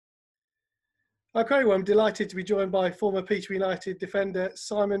Okay, well, I'm delighted to be joined by former Peterborough United defender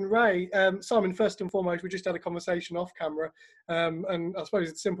Simon Rea. Simon, first and foremost, we just had a conversation off camera, and I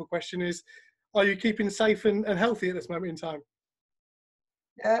suppose the simple question is, are you keeping safe and healthy at this moment in time?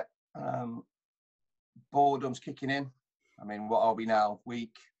 Yeah, boredom's kicking in. I mean, what are we now?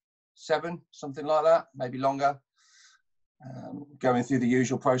 Week 7, something like that, maybe longer. Going through the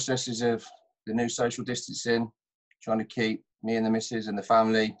usual processes of the new social distancing, trying to keep me and the missus and the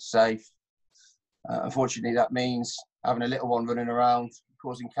family safe. Unfortunately, that means having a little one running around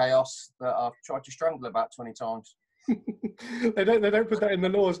causing chaos that I've tried to strangle about 20 times. They don't put that in the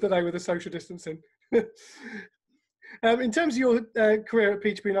laws, do they, with the social distancing? In terms of your career at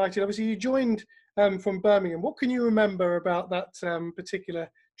Peterborough United, obviously you joined from Birmingham. What can you remember about that particular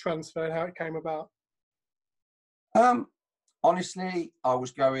transfer and how it came about? Honestly, I was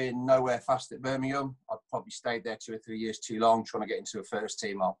going nowhere fast at Birmingham. I'd probably stayed there 2 or 3 years too long trying to get into a first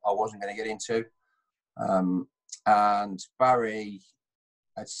team I wasn't going to get into. And Barry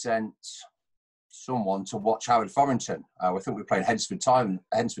had sent someone to watch Howard Forrington. I think we were playing Hednesford Town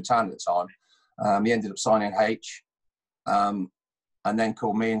at the time. He ended up signing H, and then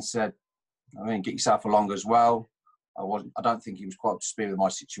called me and said, "I mean, get yourself along as well." I don't think he was quite up to speed with my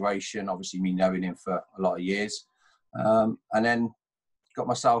situation. Obviously, me knowing him for a lot of years, and then got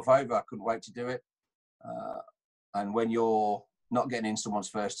myself over. I couldn't wait to do it. And when you're not getting in someone's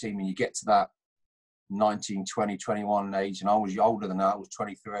first team and you get to that 19, 20, 21 age, and I was older than that, I was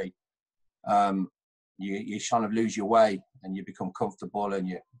 23, you kind of lose your way and you become comfortable and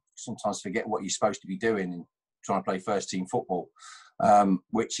you sometimes forget what you're supposed to be doing and trying to play first team football,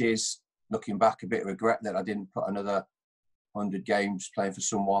 which is, looking back, a bit of regret that I didn't put another 100 games playing for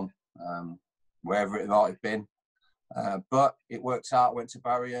someone, wherever it might have been. But it worked out. Went to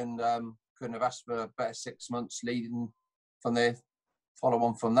Barry and couldn't have asked for a better 6 months leading from there. Follow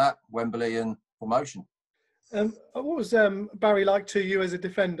on from that, Wembley and promotion. What was Barry like to you as a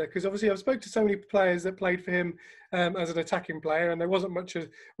defender? Because obviously I've spoken to so many players that played for him as an attacking player, and there wasn't much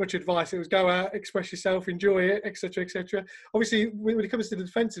advice. It was go out, express yourself, enjoy it, etc., etc. Obviously, when it comes to the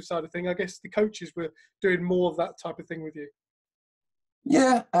defensive side of thing, I guess the coaches were doing more of that type of thing with you.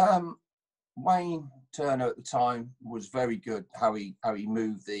 Yeah, Wayne Turner at the time was very good. How he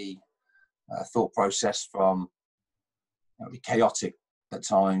moved the thought process from chaotic at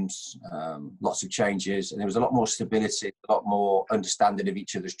times, lots of changes, and there was a lot more stability, a lot more understanding of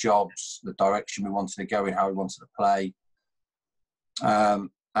each other's jobs, the direction we wanted to go in, how we wanted to play. And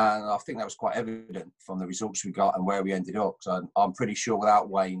I think that was quite evident from the results we got and where we ended up. So I'm pretty sure without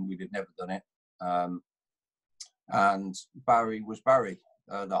Wayne, we'd have never done it. And Barry was Barry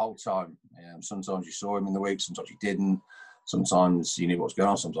the whole time. Sometimes you saw him in the week, sometimes you didn't. Sometimes you knew what was going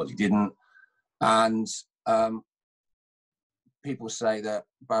on, sometimes you didn't. And people say that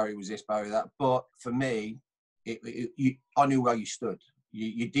Barry was this, Barry that, but for me, I knew where you stood.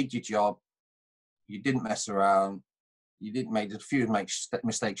 You did your job. You didn't mess around. You didn't make as few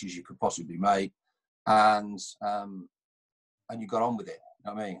mistakes as you could possibly make, and you got on with it.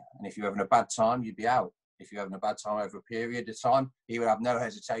 You know what I mean? And if you're having a bad time, you'd be out. If you're having a bad time over a period of time, he would have no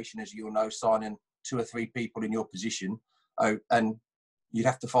hesitation, as you'll know, signing 2 or 3 people in your position, and you'd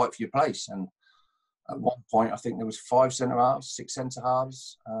have to fight for your place. And at one point, I think there was 5 centre halves, 6 centre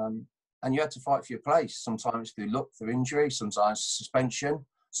halves, and you had to fight for your place. Sometimes through luck, through injury, sometimes suspension,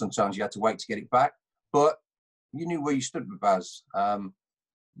 sometimes you had to wait to get it back. But you knew where you stood with Baz.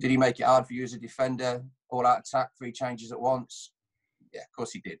 Did he make it hard for you as a defender? All out attack, 3 changes at once? Yeah, of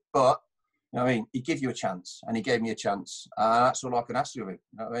course he did. But you know what I mean? He gave you a chance, and he gave me a chance. That's all I can ask of him.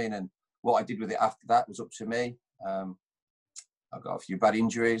 You know what I mean? And what I did with it after that was up to me. I got a few bad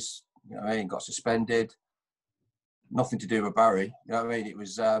injuries. You know what I mean? Got suspended. Nothing to do with Barry. You know what I mean? It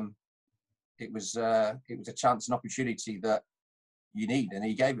was a chance, an opportunity that you need, and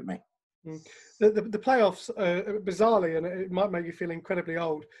he gave it me. The playoffs, bizarrely, and it might make you feel incredibly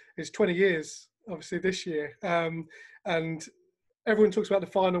old, is 20 years, obviously, this year. And everyone talks about the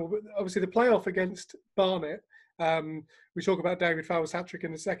final, but obviously the playoff against Barnet, we talk about David Fowler's hat-trick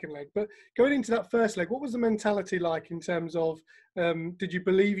in the second leg. But going into that first leg, what was the mentality like in terms of, did you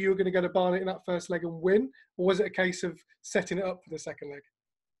believe you were going to go to Barnet in that first leg and win? Or was it a case of setting it up for the second leg?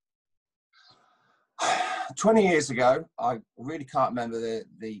 20 years ago, I really can't remember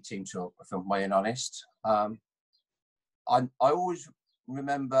the team talk, if I'm being honest. I always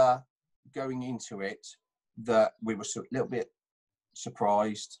remember going into it that we were a little bit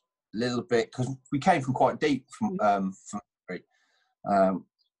surprised, a little bit, because we came from quite deep from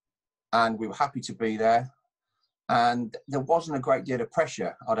and we were happy to be there. And there wasn't a great deal of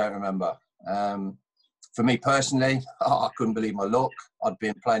pressure, I don't remember. for me personally, I couldn't believe my luck. I'd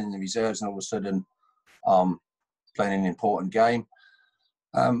been playing in the reserves and all of a sudden playing an important game.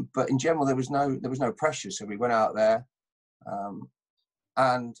 But in general, there was no pressure. So we went out there.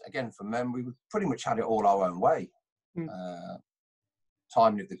 And again, from memory, we pretty much had it all our own way.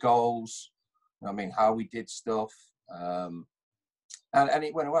 Timing of the goals, I mean, how we did stuff. And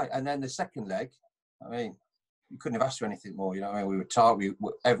it went away. And then the second leg, I mean, you couldn't have asked for anything more. You know, I mean, we were tight.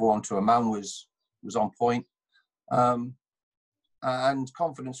 Everyone to a man was on point. And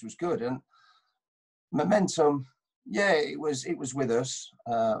confidence was good. And momentum, yeah, it was with us.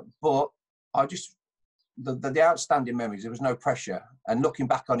 But I just, the outstanding memories, there was no pressure. And looking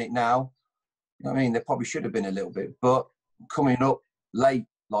back on it now, I mean, there probably should have been a little bit. But coming up late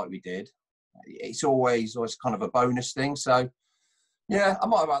like we did, it's always kind of a bonus thing. So, yeah, I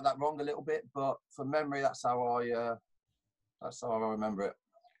might have had that wrong a little bit, but from memory, that's how I remember it.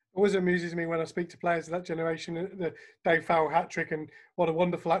 It always amuses me when I speak to players of that generation, the Dave Farrell hat-trick, and what a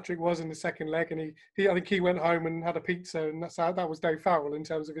wonderful hat-trick was in the second leg. And I think he went home and had a pizza, and that was Dave Farrell in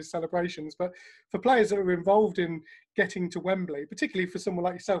terms of his celebrations. But for players that were involved in getting to Wembley, particularly for someone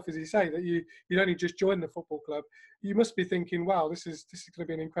like yourself, as you say, that you'd only just joined the football club, you must be thinking, wow, this is going to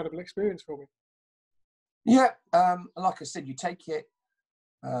be an incredible experience for me. Yeah, like I said, you take it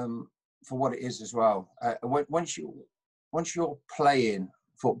for what it is as well. Once you're playing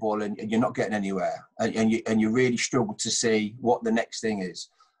football and you're not getting anywhere, and you really struggle to see what the next thing is,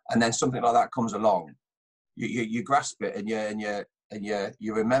 and then something like that comes along, you grasp it and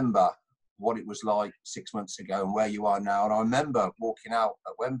you remember what it was like 6 months ago and where you are now. And I remember walking out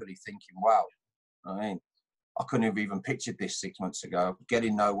at Wembley thinking, wow, I mean, I couldn't have even pictured this 6 months ago,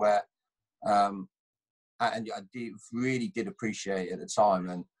 getting nowhere. And I really did appreciate it at the time.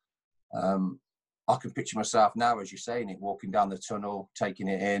 And I can picture myself now, as you're saying it, walking down the tunnel, taking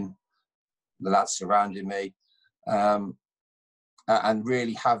it in, the lads surrounding me, and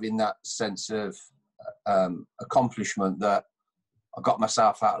really having that sense of accomplishment that I got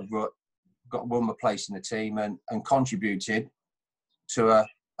myself out of rut, won my place in the team, and contributed to a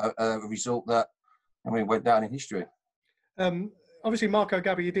result that, I mean, went down in history. Obviously, Marco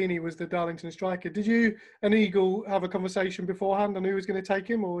Gabbiadini was the Darlington striker. Did you and Eagle have a conversation beforehand on who was going to take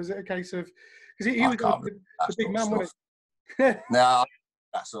him, or was it a case of, because he was the big man, wasn't he? No,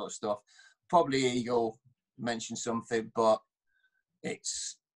 that sort of stuff. Probably Eagle mentioned something, but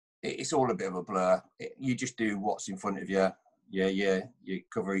it's all a bit of a blur. You just do what's in front of you. Yeah, you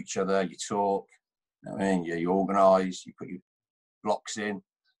cover each other, you talk. I mean, you organise, you put your blocks in.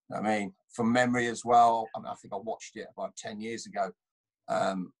 I mean, from memory as well, I think I watched it about 10 years ago.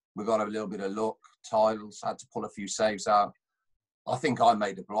 We got a little bit of luck. Tiles had to pull a few saves out. I think I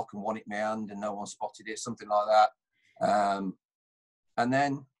made a block and won it in my hand and no one spotted it, something like that. And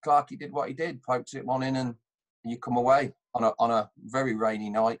then Clarkey did what he did, poked it one in, and you come away on a very rainy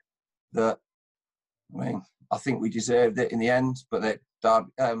night that, I mean, I think we deserved it in the end, but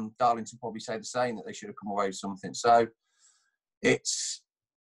Darlington probably say the same, that they should have come away with something. So it's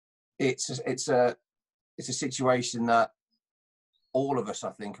a situation that all of us,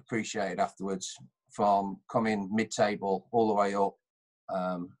 I think, appreciated afterwards, from coming mid-table all the way up,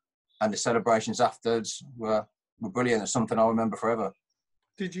 and the celebrations afterwards were brilliant. It's something I'll remember forever.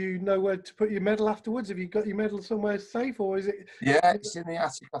 Did you know where to put your medal afterwards? Have you got your medal somewhere safe, or is it? Yeah, it's in the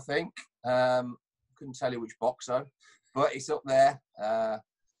attic, I think. Couldn't tell you which box though, but it's up there.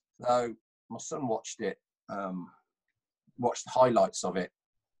 So my son watched it, watched the highlights of it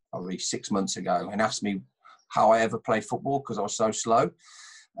probably 6 months ago, and asked me how I ever played football because I was so slow.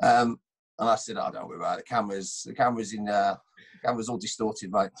 And I said, "I don't worry about it. The camera's all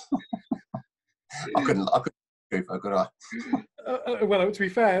distorted, mate." I couldn't could I? Well, to be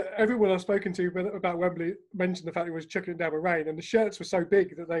fair, everyone I've spoken to about Wembley mentioned the fact it was chucking it down with rain, and the shirts were so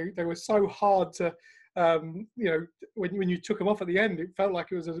big that they were so hard to, when you took them off at the end, it felt like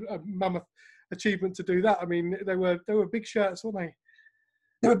it was a mammoth achievement to do that. I mean, they were big shirts, weren't they?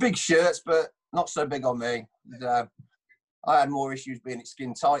 They were big shirts, but not so big on me. I had more issues being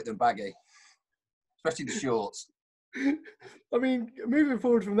skin tight than baggy, especially the shorts. I mean, moving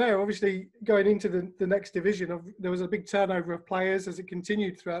forward from there, obviously going into the next division, there was a big turnover of players as it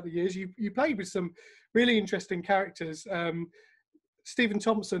continued throughout the years. You played with some really interesting characters. Stephen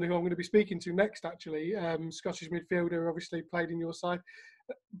Thompson, who I'm going to be speaking to next, actually, Scottish midfielder, obviously played in your side.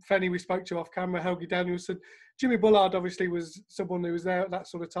 Fenny, we spoke to off camera. Helgi Danielson. Jimmy Bullard obviously was someone who was there at that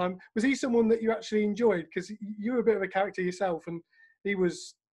sort of time. Was he someone that you actually enjoyed? Because you were a bit of a character yourself, and he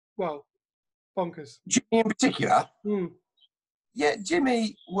was, well, bonkers. Jimmy in particular? Yeah,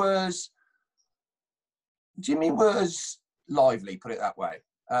 Jimmy was lively, put it that way.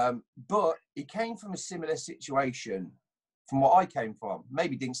 But he came from a similar situation from what I came from.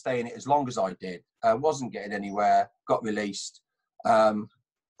 Maybe didn't stay in it as long as I did. Wasn't getting anywhere, got released.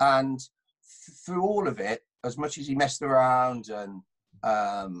 And through all of it, as much as he messed around and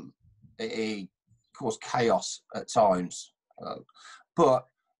he caused chaos at times, but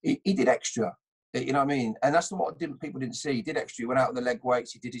he did extra. You know what I mean? And that's what people didn't see. He did extra. He went out with the leg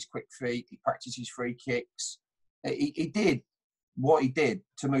weights. He did his quick feet. He practiced his free kicks. He did what he did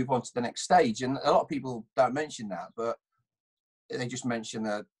to move on to the next stage. And a lot of people don't mention that, but they just mention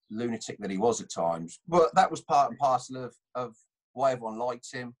the lunatic that he was at times. But that was part and parcel of why everyone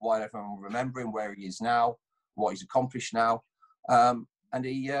liked him, why everyone will remember him, where he is now, what he's accomplished now. And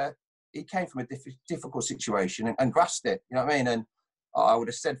he came from a difficult situation and grasped it. You know what I mean? And I would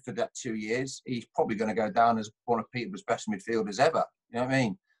have said for that 2 years, he's probably going to go down as one of Peterborough's best midfielders ever. You know what I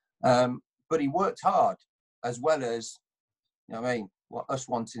mean? But he worked hard, as well as, you know what I mean, us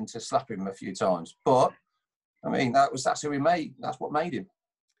wanting to slap him a few times. But I mean, that's who he made. That's what made him.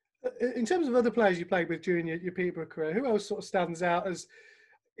 In terms of other players you played with during your Peterborough career, who else sort of stands out as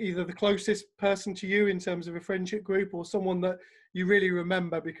either the closest person to you in terms of a friendship group, or someone that you really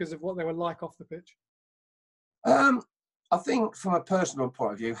remember because of what they were like off the pitch? I think from a personal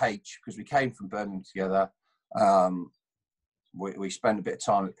point of view, H, because we came from Birmingham together. We spent a bit of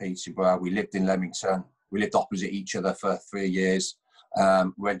time at Peterborough. We lived in Leamington. We lived opposite each other for 3 years. We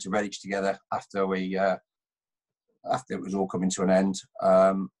went to Redditch together after it was all coming to an end.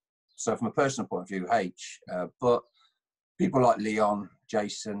 So from a personal point of view, H. But people like Leon,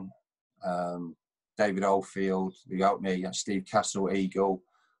 Jason, David Oldfield, who helped me, Steve Castle, Eagle,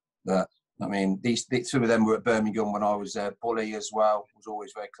 that, I mean, these two of them were at Birmingham when I was there. Bully as well, was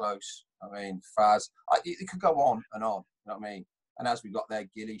always very close. I mean, Faz. It could go on and on, you know what I mean? And as we got there,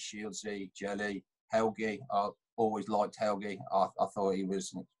 Gilly, Shieldsy, Jelly, Helgi. I always liked Helgi. I thought he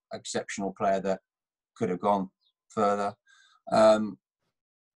was an exceptional player that could have gone further.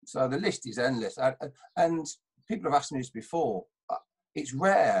 So the list is endless. And people have asked me this before. It's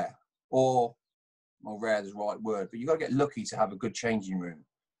rare, or, well, rare is the right word, but you've got to get lucky to have a good changing room.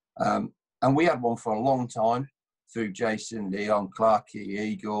 And we had one for a long time through Jason, Leon, Clarkey,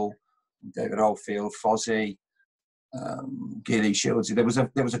 Eagle, David Oldfield, Fozzie, Gilly, Shieldsy.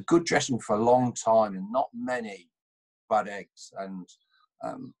 There was a good dressing room for a long time, and not many bad eggs. And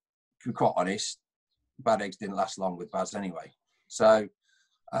to be quite honest, bad eggs didn't last long with Baz anyway. So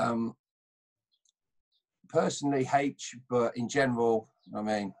personally, H, but in general, I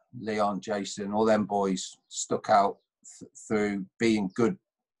mean, Leon, Jason, all them boys stuck out through being good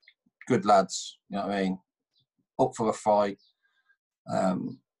lads, you know what I mean, up for a fight.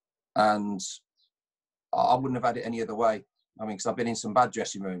 And I wouldn't have had it any other way. I mean, because I've been in some bad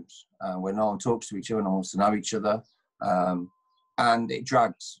dressing rooms where no one talks to each other, no one wants to know each other. And it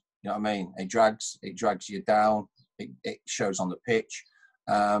drags, you know what I mean? It drags you down. It shows on the pitch.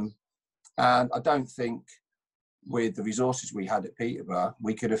 And I don't think with the resources we had at Peterborough,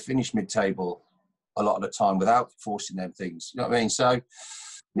 we could have finished mid-table a lot of the time without forcing them things. You know what I mean? So,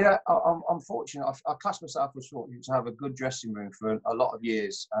 yeah, I'm fortunate. I class myself as fortunate to have a good dressing room for a lot of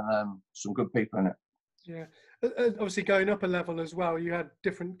years and some good people in it. Yeah. Obviously, going up a level as well, you had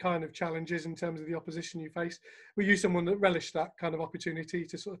different kind of challenges in terms of the opposition you faced. Were you someone that relished that kind of opportunity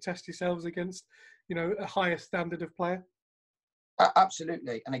to sort of test yourselves against, you know, a higher standard of player?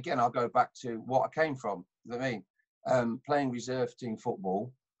 Absolutely. And again, I'll go back to what I came from. You know what I mean? Playing reserve team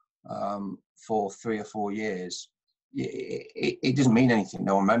football for 3 or 4 years, it doesn't mean anything.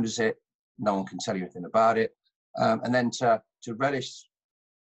 No one remembers it. No one can tell you anything about it. And then to relishing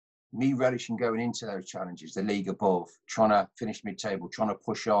going into those challenges, the league above, trying to finish mid-table, trying to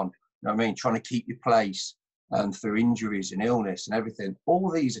push on, you know what I mean? Trying to keep your place through injuries and illness and everything. All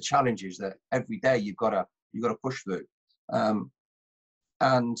these are challenges that every day you've got to push through.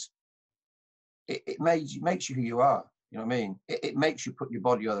 And it makes you who you are. You know what I mean? It makes you put your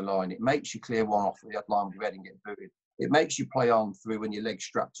body on the line. It makes you clear one off the line with your head and get booted. It makes you play on through when your leg's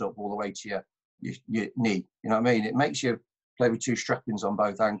strapped up all the way to your knee. You know what I mean? It makes you play with 2 strappings on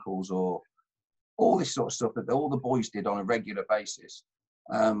both ankles, or all this sort of stuff that all the boys did on a regular basis.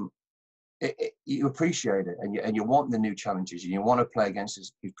 You appreciate it, and you want the new challenges, and you want to play against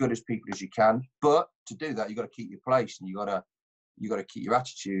as good as people as you can. But to do that, you've got to keep your place, and you got to keep your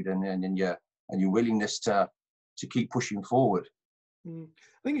attitude and your willingness to keep pushing forward. I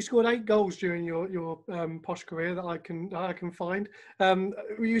think you scored 8 goals during your posh career that I can find.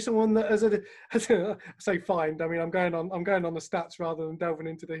 Were you someone that, as I say, find? I mean, I'm going on the stats rather than delving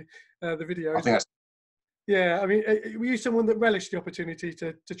into the videos. I think that's... Yeah, I mean, were you someone that relished the opportunity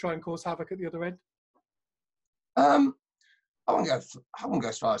to try and cause havoc at the other end? I wouldn't go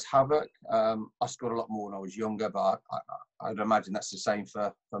as far as havoc. I scored a lot more when I was younger, but I'd imagine that's the same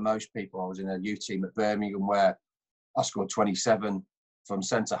for most people. I was in a youth team at Birmingham where I scored 27 from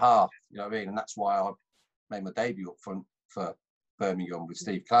centre half. You know what I mean? And that's why I made my debut up front for Birmingham with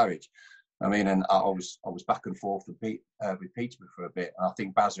Steve Claridge. I mean, and I was back and forth with Peterborough for a bit, and I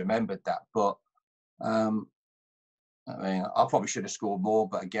think Baz remembered that. But I mean, I probably should have scored more,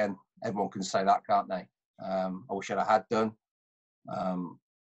 but again, everyone can say that, can't they? I wish I had done.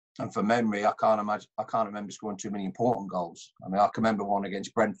 And for memory, I can't remember scoring too many important goals. I mean, I can remember one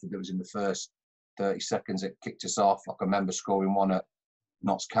against Brentford that was in the first 30 seconds. It kicked us off. I can remember scoring one at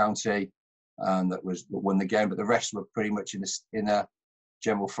Notts County, and that won the game. But the rest were pretty much in a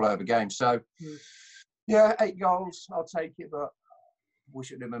general flow of the game. So, yeah, 8 goals, I'll take it, but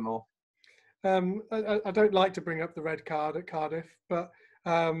wish it had been more. I don't like to bring up the red card at Cardiff, but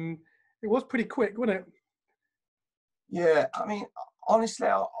it was pretty quick, wasn't it? Yeah, I mean, honestly,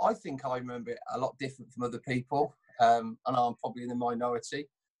 I think I remember it a lot different from other people, and I'm probably in the minority.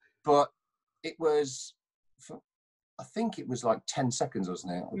 But it was, I think it was like 10 seconds,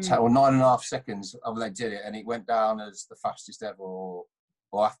 wasn't it? Or 9.5 seconds of they did it, and it went down as the fastest ever, or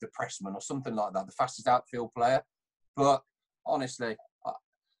after Pressman, or something like that, the fastest outfield player. But honestly,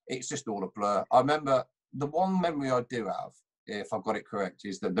 it's just all a blur. I remember the one memory I do have, if I've got it correct,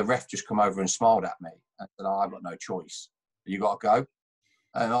 is that the ref just come over and smiled at me and said, "Oh, I've got no choice. You got to go."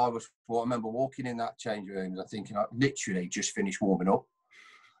 And I remember walking in that change room and thinking, I literally just finished warming up.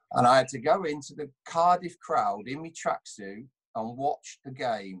 And I had to go into the Cardiff crowd in my tracksuit and watch the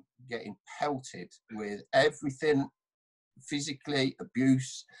game getting pelted with everything, physically,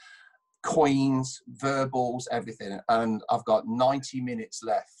 abuse, coins, verbals, everything. And I've got 90 minutes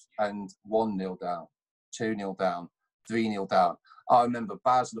left and 1-0 down, 2-0 down, 3-0 down. I remember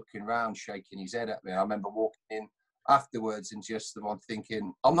Baz looking around, shaking his head at me. I remember walking in afterwards and just the one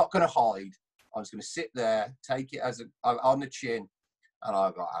thinking, I'm not going to hide. I'm just going to sit there, take it as on the chin. And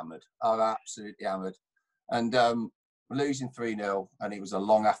I got hammered. I got absolutely hammered. And losing 3-0, and it was a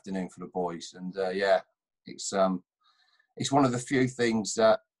long afternoon for the boys. And yeah, it's one of the few things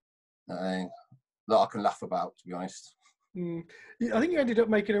that I can laugh about, to be honest. I think you ended up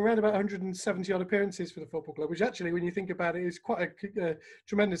making around about 170 odd appearances for the football club, which actually, when you think about it, is quite a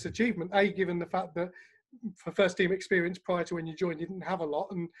tremendous achievement. Given the fact that for first team experience prior to when you joined, you didn't have a lot,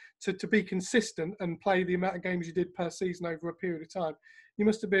 and to be consistent and play the amount of games you did per season over a period of time, you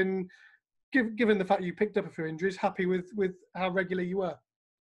must have been, given the fact you picked up a few injuries, happy with how regular you were.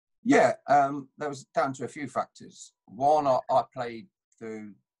 Yeah, that was down to a few factors. One, I played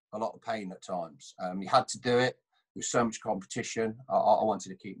through a lot of pain at times. You had to do it. There was so much competition. I wanted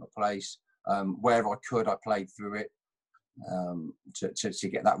to keep my place. Wherever I could, I played through it to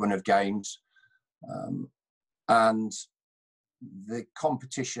get that run of games. And the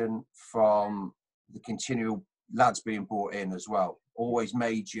competition from the continual lads being brought in as well always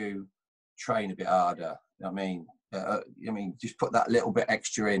made you train a bit harder. You know what I mean? Just put that little bit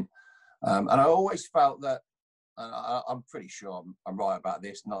extra in. And I always felt that, and I'm pretty sure I'm right about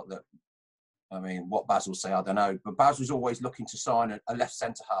this, not that, I mean, what Baz will say, I don't know, but Baz was always looking to sign a left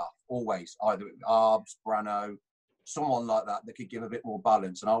centre half, always, either Arbs, Brano, someone like that could give a bit more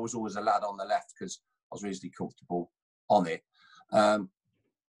balance. And I was always a lad on the left because I was reasonably comfortable on it.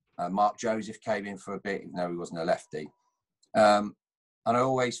 Mark Joseph came in for a bit, even though he wasn't a lefty. And I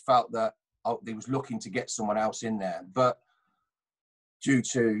always felt that he was looking to get someone else in there. But due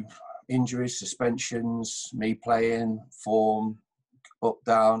to injuries, suspensions, me playing, form, up,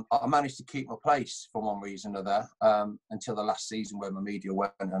 down, I managed to keep my place for one reason or another until the last season where my media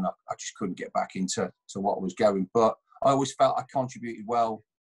went and I just couldn't get back into what was going. But I always felt I contributed well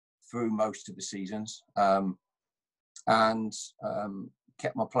through most of the seasons and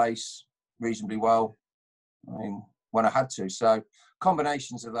kept my place reasonably well, I mean, when I had to. So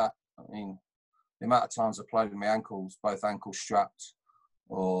combinations of that, I mean, the amount of times I played with my ankles, both ankles strapped,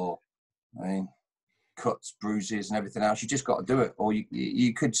 or, I mean, cuts, bruises and everything else, you just got to do it, or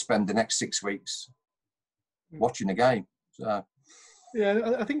you could spend the next 6 weeks watching the game. So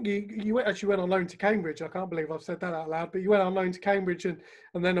yeah, I think you actually went on loan to Cambridge. I can't believe I've said that out loud, but you went on loan to Cambridge and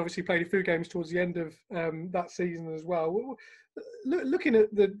then obviously played a few games towards the end of that season as well. Looking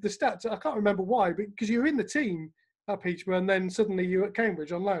at the stats, I can't remember why, but because you were in the team at Peterborough and then suddenly you were at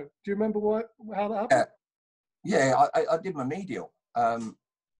Cambridge on loan. Do you remember how that happened? Yeah, I did my medial.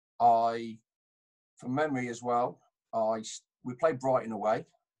 From memory as well, we played Brighton away.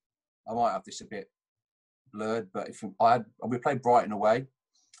 I might have this a bit blurred, but we played Brighton away,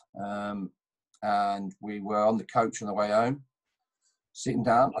 and we were on the coach on the way home, sitting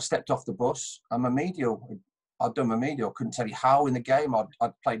down. I stepped off the bus, and my medial, I'd done remedial. I couldn't tell you how in the game.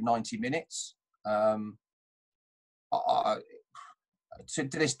 I'd played 90 minutes. To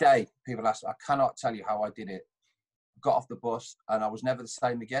this day, people ask, I cannot tell you how I did it. Got off the bus and I was never the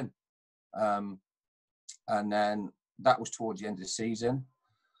same again. And then that was towards the end of the season.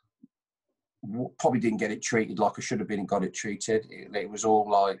 Probably didn't get it treated like I should have been and got it treated. It was all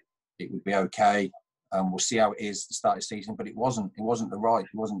like, it would be okay. We'll see how it is to start the season, but it wasn't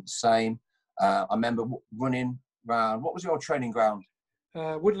the same. I remember running around, what was the old training ground?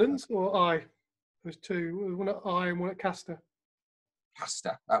 Woodlands or Eye? There was two, one at Eye and one at Castor.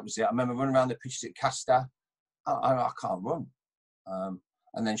 Castor, that was it. I remember running around the pitches at Castor. I can't run.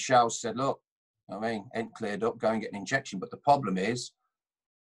 And then Shell said, look, I mean, ain't cleared up, go and get an injection. But the problem is,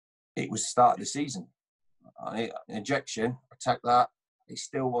 it was the start of the season. An injection, attack that. It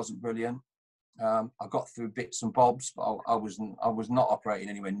still wasn't brilliant. I got through bits and bobs, but I was not operating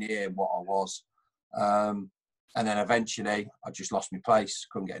anywhere near what I was. And then eventually, I just lost my place,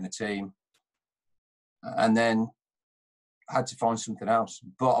 couldn't get in the team. And then I had to find something else.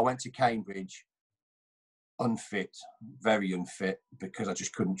 But I went to Cambridge, unfit, very unfit, because I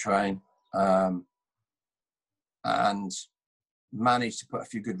just couldn't train. And managed to put a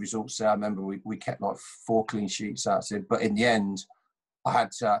few good results there. I remember we kept like 4 clean sheets out of it, but in the end, I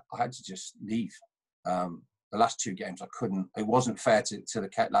had to just leave. The last 2 games, I couldn't. It wasn't fair to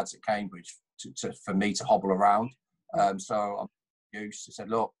the lads at Cambridge for me to hobble around. So I said,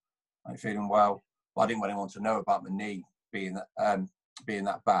 look, I'm feeling well, but I didn't want anyone to know about my knee being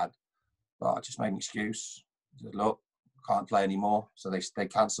that bad. But I just made an excuse. I said, look, I can't play anymore. So they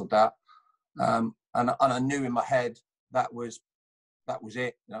cancelled that. And I knew in my head that was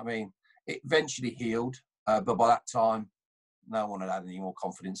it. You know what I mean? It eventually healed, but by that time, no one had any more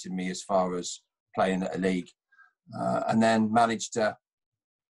confidence in me as far as playing at a league. And then managed to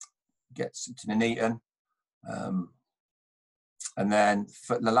get to Nuneaton. And then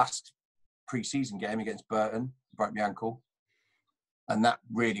for the last pre-season game against Burton, broke my ankle. And that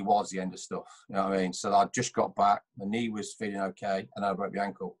really was the end of stuff. You know what I mean? So I just got back. My knee was feeling okay, and I broke my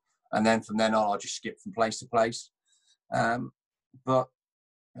ankle. And then from then on, I just skipped from place to place. But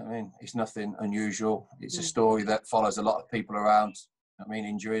I mean, it's nothing unusual. It's a story that follows a lot of people around. I mean,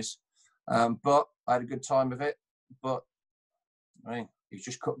 injuries. But I had a good time with it. But I mean, it's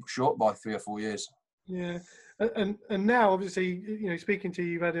just cut short by 3 or 4 years. Yeah, and now obviously, you know, speaking to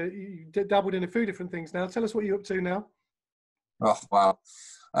you, you dabbled in a few different things. Now, tell us what you're up to now. Oh wow!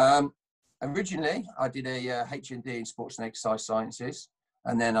 Originally, I did a HND in Sports and Exercise Sciences.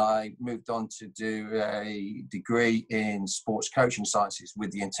 And then I moved on to do a degree in sports coaching sciences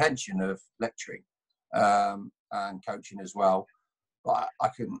with the intention of lecturing and coaching as well. But I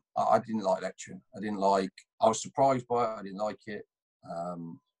didn't like lecturing. I was surprised by it. I didn't like it.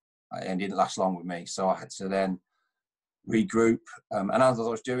 And it didn't last long with me. So I had to then regroup. And as I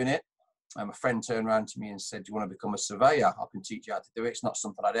was doing it, a friend turned around to me and said, do you want to become a surveyor? I can teach you how to do it. It's not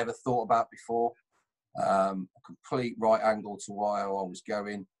something I'd ever thought about before. A complete right angle to why I was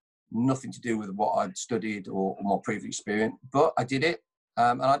going, nothing to do with what I'd studied or my previous experience, but I did it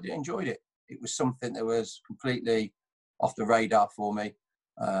and I enjoyed it. It was something that was completely off the radar for me,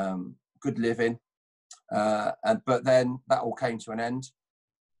 good living, but then that all came to an end,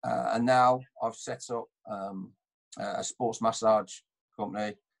 and now I've set up a sports massage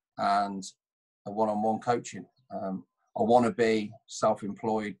company and a one-on-one coaching. I want to be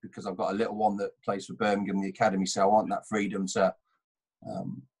self-employed because I've got a little one that plays for Birmingham, the academy. So I want that freedom to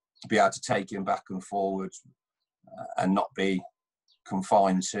be able to take him back and forwards and not be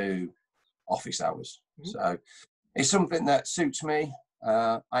confined to office hours. Mm-hmm. So it's something that suits me.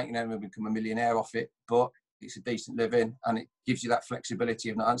 I ain't never become a millionaire off it, but it's a decent living and it gives you that flexibility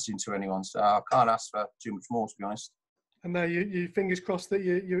of not answering to anyone. So I can't ask for too much more, to be honest. And now you fingers crossed that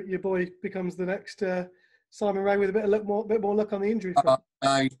your boy becomes the next Simon Rea with a bit more luck on the injury front.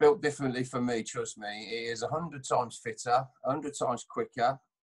 No, he's built differently from me, trust me. He is 100 times fitter, 100 times quicker,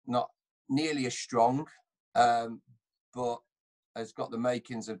 not nearly as strong, but has got the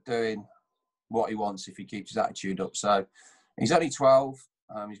makings of doing what he wants if he keeps his attitude up. So he's only 12.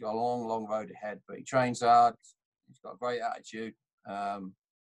 He's got a long, long road ahead, but he trains hard. He's got a great attitude, and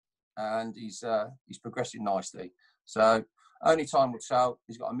he's progressing nicely. So only time will tell.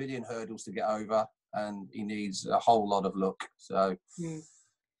 He's got a million hurdles to get over, and he needs a whole lot of luck. So,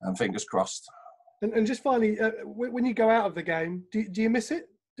 and fingers crossed. And just finally, when you go out of the game, do you miss it?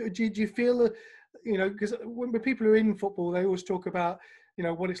 Do you feel, you know, because when people are in football, they always talk about, you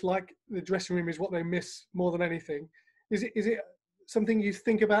know, what it's like. The dressing room is what they miss more than anything. Is it something you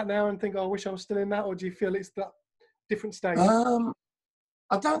think about now and think, oh, I wish I was still in that, or do you feel it's that different stage?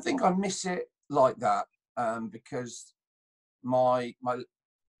 I don't think I miss it like that. because my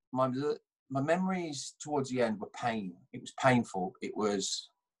memories towards the end were pain. It was painful. It was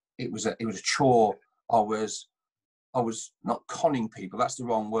a chore. I was not conning people. That's the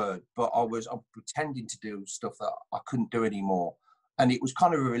wrong word. But I was pretending to do stuff that I couldn't do anymore, and it was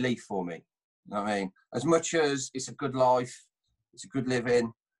kind of a relief for me. You know what I mean? As much as it's a good life, it's a good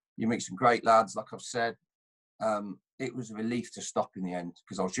living. You meet some great lads, like I've said. It was a relief to stop in the end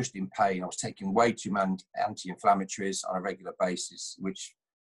because I was just in pain. I was taking way too many anti-inflammatories on a regular basis, which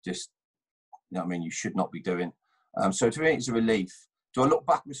just, you know what I mean, you should not be doing. So to me, it's a relief. Do I look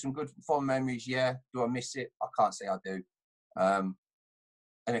back with some good fond memories? Yeah. Do I miss it? I can't say I do. And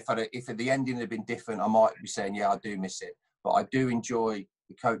if at the ending had been different, I might be saying, yeah, I do miss it. But I do enjoy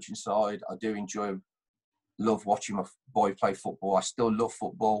the coaching side. I do love watching my boy play football. I still love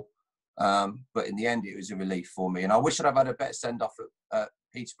football. But in the end, it was a relief for me. And I wish I'd have had a better send-off at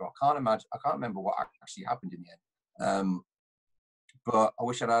Peterborough. I can't remember what actually happened in the end. But I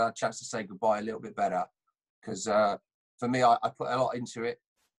wish I'd had a chance to say goodbye a little bit better. Because for me, I put a lot into it.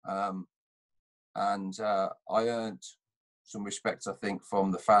 And I earned some respect, I think,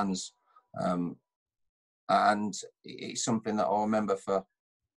 from the fans. And it's something that I'll remember for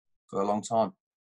a long time.